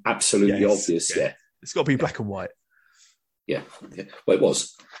completely, absolutely obvious. Yeah. It's got to be black and white. Yeah. Well, it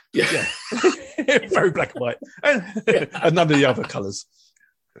was. Yeah. Very black and white. And none of the other colours.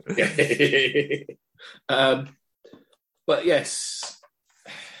 But yes.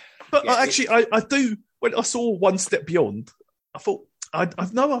 But actually, I do, when I saw One Step Beyond, I thought, I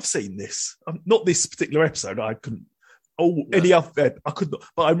know I've seen this. Not this particular episode. I any other. I could not,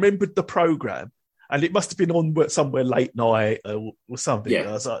 but I remembered the program, and it must have been on somewhere late night or something. Yeah.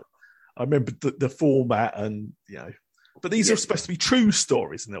 I was like, I remembered the format, and but these are supposed to be true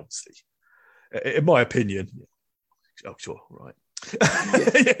stories, and obviously, in my opinion, oh sure, right.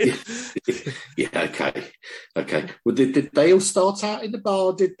 Okay. Well, did they all start out in the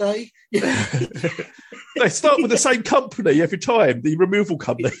bar? Did they? They start with the same company every time, the removal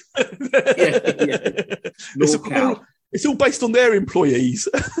company. It's all based on their employees.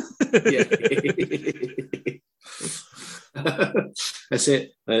 That's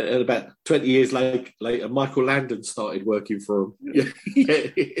it. And about 20 years later, Michael Landon started working for him.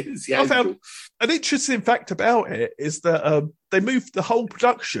 I found an interesting fact about it is that they moved the whole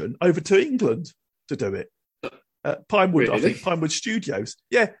production over to England to do it. Pinewood, really? I think, Pinewood Studios.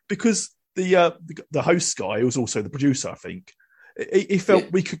 Yeah, because the host guy, who was also the producer, I think, he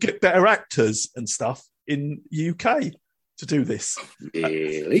felt we could get better actors and stuff in UK to do this.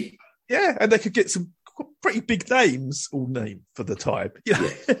 Really? Yeah, and they could get some pretty big names, all named for the time,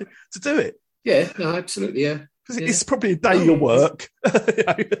 to do it. Yeah, no, absolutely, yeah. Because it's probably a day of work.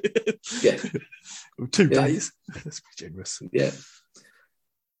 2 days. That's pretty generous. Yeah.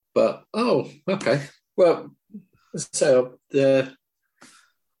 But, okay. Well, so I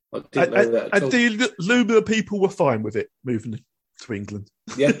didn't know that at all. And the Luma people were fine with it moving to England.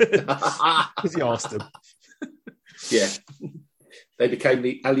 Yeah. Because he asked them. Yeah. They became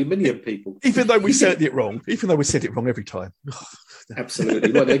the aluminium people. Even though we said it wrong. Even though we said it wrong every time.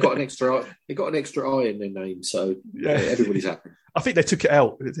 Absolutely. Well, they got an extra I in their name, so everybody's happy. I think they took it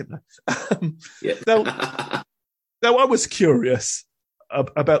out, didn't they? Yeah. Now, I was curious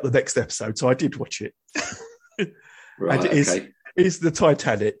about the next episode, so I did watch it. Right, and it is the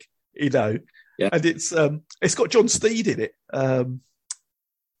Titanic, and it's got John Steed in it.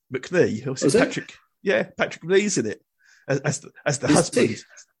 McNee, Patrick. Yeah, Patrick McNee's in it as the husband.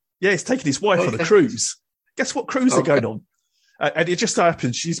 Yeah, he's taking his wife on a cruise. Guess what cruise they're going on? And it just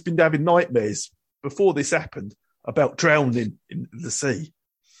happens she's been having nightmares before this happened about drowning in the sea.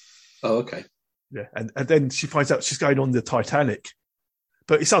 Oh, okay. Yeah, and then she finds out she's going on the Titanic,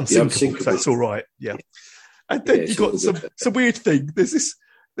 but it's unsinkable, so it's all right. Yeah, and then you got some weird thing. There's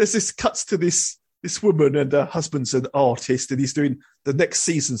this cuts to this woman, and her husband's an artist, and he's doing the next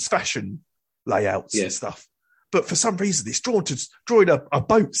season's fashion layouts and stuff. But for some reason, he's drawing a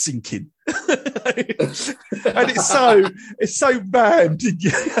boat sinking, and it's so bad.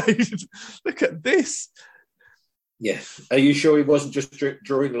 Look at this. Yeah, are you sure he wasn't just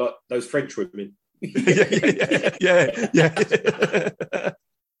drawing like those French women? Yeah.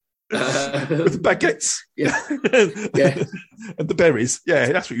 With the baguettes, and the berries.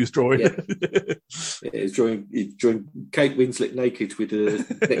 Yeah, that's what he was drawing. He's drawing Kate Winslet naked with a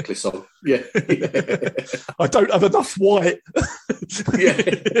necklace on. Yeah. I don't have enough white.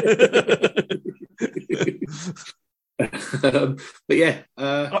 But yeah,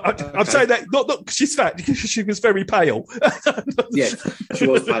 I'm saying that not because she's fat, because she was very pale. Yeah, she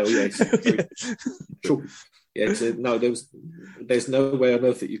was pale. Yes, sure. Yeah, no, there's no way on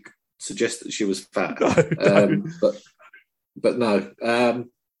earth that you could suggest that she was fat. No. But no,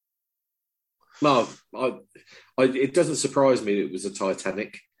 it doesn't surprise me that it was a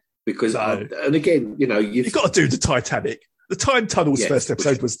Titanic because, and again, you've got to do the Titanic. The Time Tunnel's first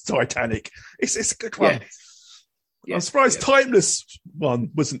episode was the Titanic. It's a good one. Yeah. I'm surprised Timeless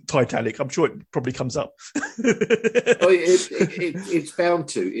one wasn't Titanic. I'm sure it probably comes up. It's bound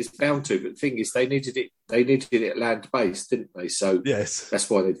to. It's bound to. But the thing is, they needed it land based, didn't they? So yes, that's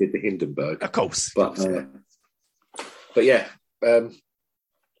why they did the Hindenburg, of course. But yeah, no,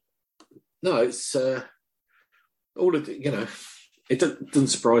 it's all of it. It doesn't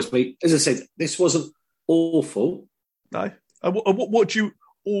surprise me. As I said, this wasn't awful. No. What do you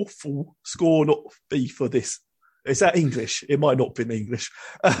awful score not be for this? Is that English? It might not be in English.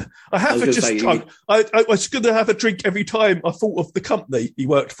 I have to just drunk. I was going to have a drink every time I thought of the company he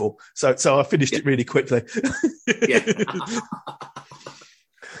worked for. So I finished it really quickly. Yeah.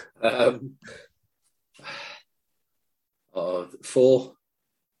 4.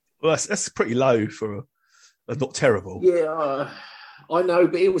 Well, that's pretty low for a not terrible. Yeah, I know,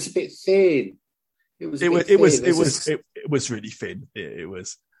 but it was a bit thin. It was really thin. It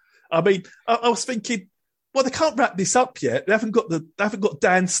was. I mean, I was thinking, well, they can't wrap this up yet. They haven't got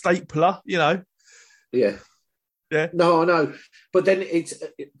Dan Stapler, Yeah. Yeah. No, I know. But then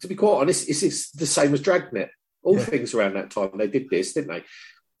to be quite honest, it's the same as Dragnet. All things around that time, they did this, didn't they?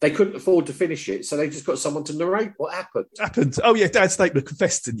 They couldn't afford to finish it, so they just got someone to narrate what happened. Oh, yeah, Dan Stapler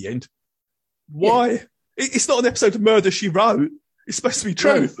confessed in the end. Why? Yeah. It's not an episode of Murder, She Wrote. It's supposed to be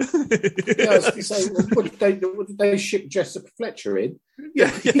true. Yeah, I was going to say, what did they ship Jessica Fletcher in? Yeah.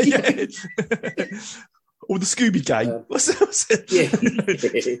 Or the Scooby Gang. What's it?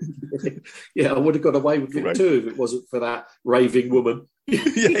 Yeah, I would have got away with it too if it wasn't for that raving woman.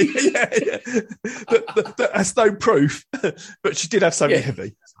 That has no proof, but she did have something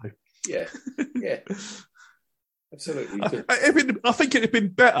heavy. So. Yeah. Absolutely. I think it'd have been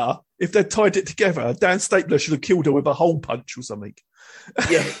better if they'd tied it together. Dan Stapler should have killed her with a hole punch or something.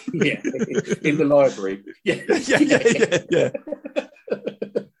 Yeah. In the library. Yeah.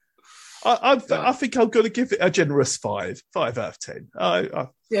 I think I'm going to give it a generous 5 out of 10.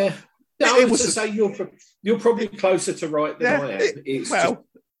 Yeah. No, I was to say you're probably closer to right than I am.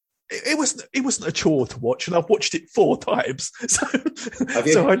 It wasn't a chore to watch, and I've watched it 4 times, so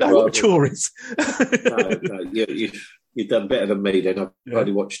I know what a chore is. No, you've done better than me. Then I've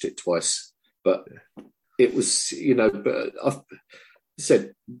only watched it twice, but it was, But I've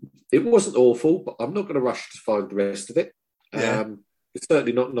said it wasn't awful, but I'm not going to rush to find the rest of it. It's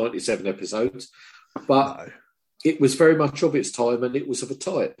certainly not 97 episodes, but it was very much of its time, and it was of a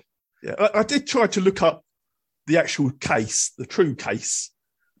type. Yeah, I did try to look up the actual case, the true case.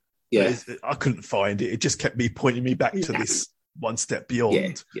 Yeah, I couldn't find it. It just kept me pointing me back to this One Step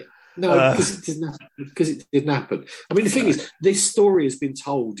Beyond. Yeah. No, because it didn't happen. I mean, the thing is, this story has been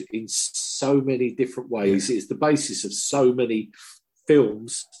told in so many different ways. It's the basis of so many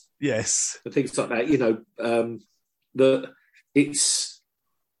films. Yes, and things like that. It's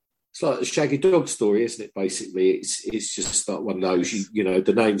like a Shaggy Dog story, isn't it? Basically, it's just like one of those.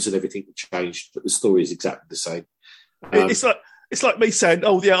 The names and everything changed, but the story is exactly the same. It's like me saying,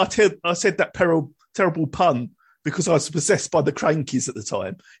 "Oh yeah, I said that terrible pun because I was possessed by the Crankies at the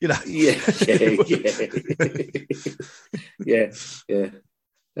time." Yeah.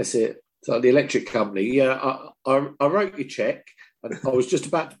 That's it. It's like the electric company. Yeah, I wrote your check, and I was just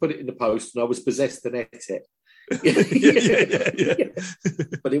about to put it in the post, and I was possessed to net it.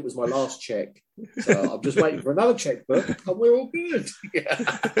 But it was my last check, so I'm just waiting for another checkbook, and we're all good.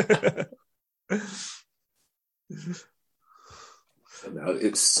 No,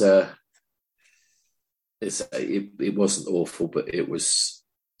 it wasn't awful, but it was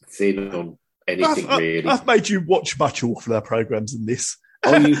thin on anything really. I've made you watch much awfuler programs than this.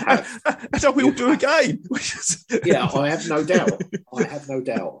 Oh, you have, and I will do again. Yeah, I have no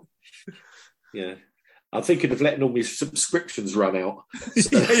doubt. Yeah. I'm thinking of letting all my subscriptions run out.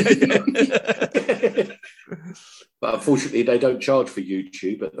 So. But unfortunately, they don't charge for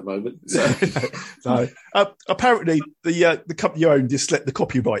YouTube at the moment. So. No. Apparently, the company you owned just let the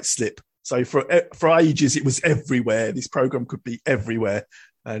copyright slip. So for ages, it was everywhere. This program could be everywhere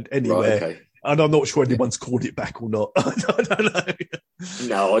and anywhere. Right, okay. And I'm not sure anyone's called it back or not. I don't know.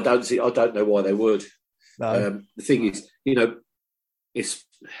 No, I don't know why they would. No. The thing is, it's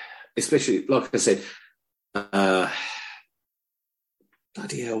especially, like I said,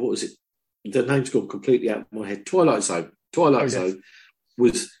 bloody hell, what was it? The name's gone completely out of my head. Twilight Zone. Zone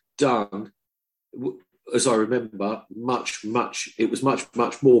was done, as I remember, much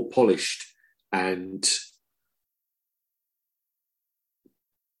more polished and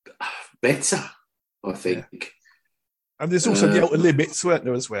better, I think. Yeah. And there's also the Outer Limits, weren't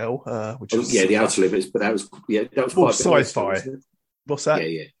there, as well? The Outer Limits, but that was more quite sci-fi. Later, What's that?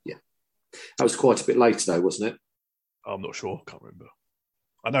 Yeah. That was quite a bit later, though, wasn't it? I'm not sure. Can't remember.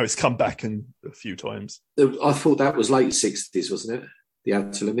 I know it's come back a few times. I thought that was late 60s, wasn't it? The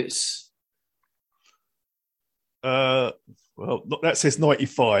Outer Limits. Well, that says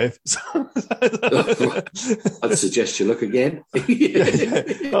 95. I'd suggest you look again.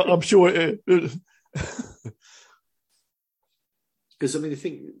 I'm sure. Because, I mean, the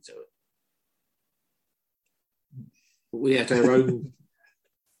thing, we had our own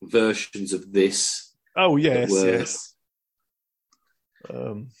versions of this. Oh, yes.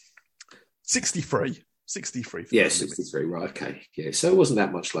 63. 63. Yeah, 63, right, okay. Yeah, so it wasn't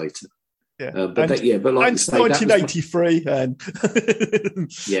that much later. Yeah, but like and you say, 1983 and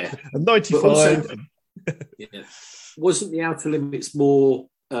and 95. Wasn't the Outer Limits more?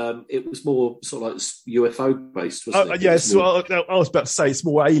 It was more sort of like UFO based, wasn't it? Yes, I was about to say it's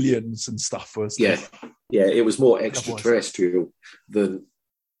more aliens and stuff, wasn't it? Yeah, it was more extraterrestrial than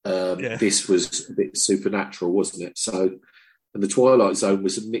this was a bit supernatural, wasn't it? So, and the Twilight Zone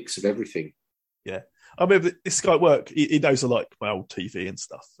was a mix of everything. Yeah, I remember this guy at work. He knows I like my old TV and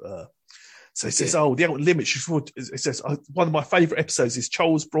stuff. So he says, "Oh, the Outer Limits." It says one of my favourite episodes is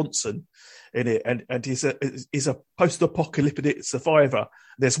Charles Bronson in it, and he's a post-apocalyptic survivor.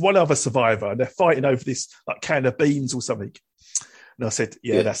 There's one other survivor, and they're fighting over this like can of beans or something. And I said,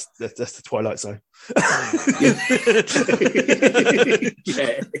 yeah. that's the Twilight Zone.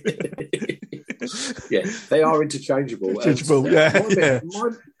 Yeah, they are interchangeable.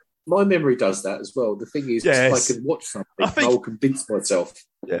 My memory does that as well. The thing is, if I can watch something, I'll convince myself.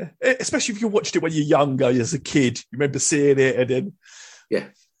 Yeah, especially if you watched it when you're younger, as a kid. You remember seeing it, and then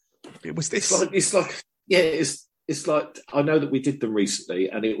it was this. It's like I know that we did them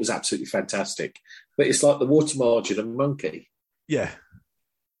recently, and it was absolutely fantastic. But it's like the Water Margin and Monkey. Yeah,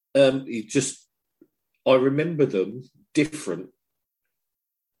 I remember them different.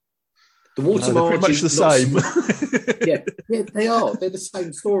 The Water Margin, pretty much the same. yeah, they are. They're the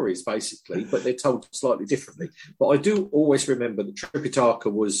same stories basically, but they're told slightly differently. But I do always remember that Tripitaka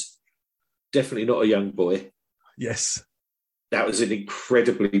was definitely not a young boy. Yes, that was an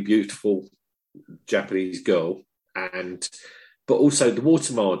incredibly beautiful Japanese girl, but also the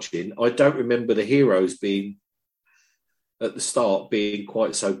Water Margin. I don't remember the heroes being at the start being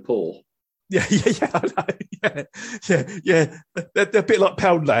quite so poor. Yeah. They're a bit like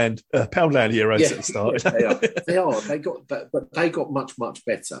Poundland heroes at the start. Yeah, they are. They got much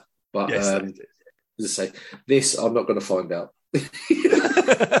better. But yes, as I say, this I'm not going to find out.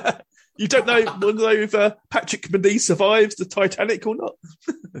 You don't know if Patrick Macnee survives the Titanic or not.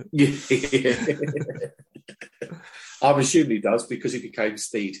 Yeah. I'm assuming he does because he became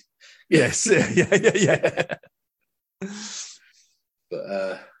Steed. Yes, yeah.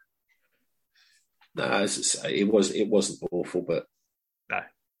 But no, as I say, it wasn't awful, but no,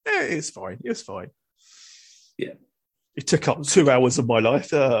 it's fine. It was fine. Yeah, it took up 2 hours of my life.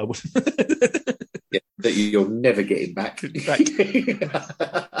 That you're never getting back.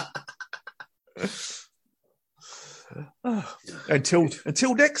 Until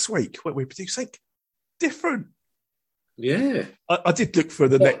next week, when we do something different. Yeah, I did look for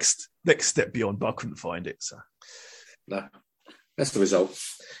the next step beyond, but I couldn't find it. So no, that's the result.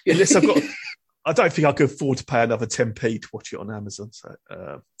 Unless I don't think I could afford to pay another 10p to watch it on Amazon. So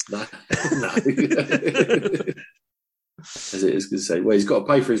no. As it is going to say, well, he's got to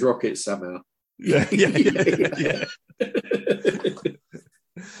pay for his rockets somehow. Yeah.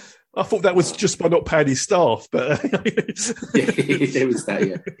 I thought that was just by not paying his staff, but it was that.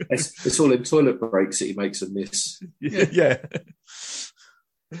 Yeah, it's all in toilet breaks that he makes them miss. Yeah.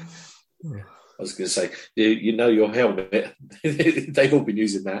 I was going to say, you know your helmet. They've all been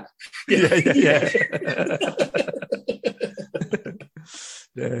using that.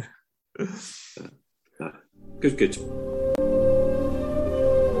 Yeah. Good.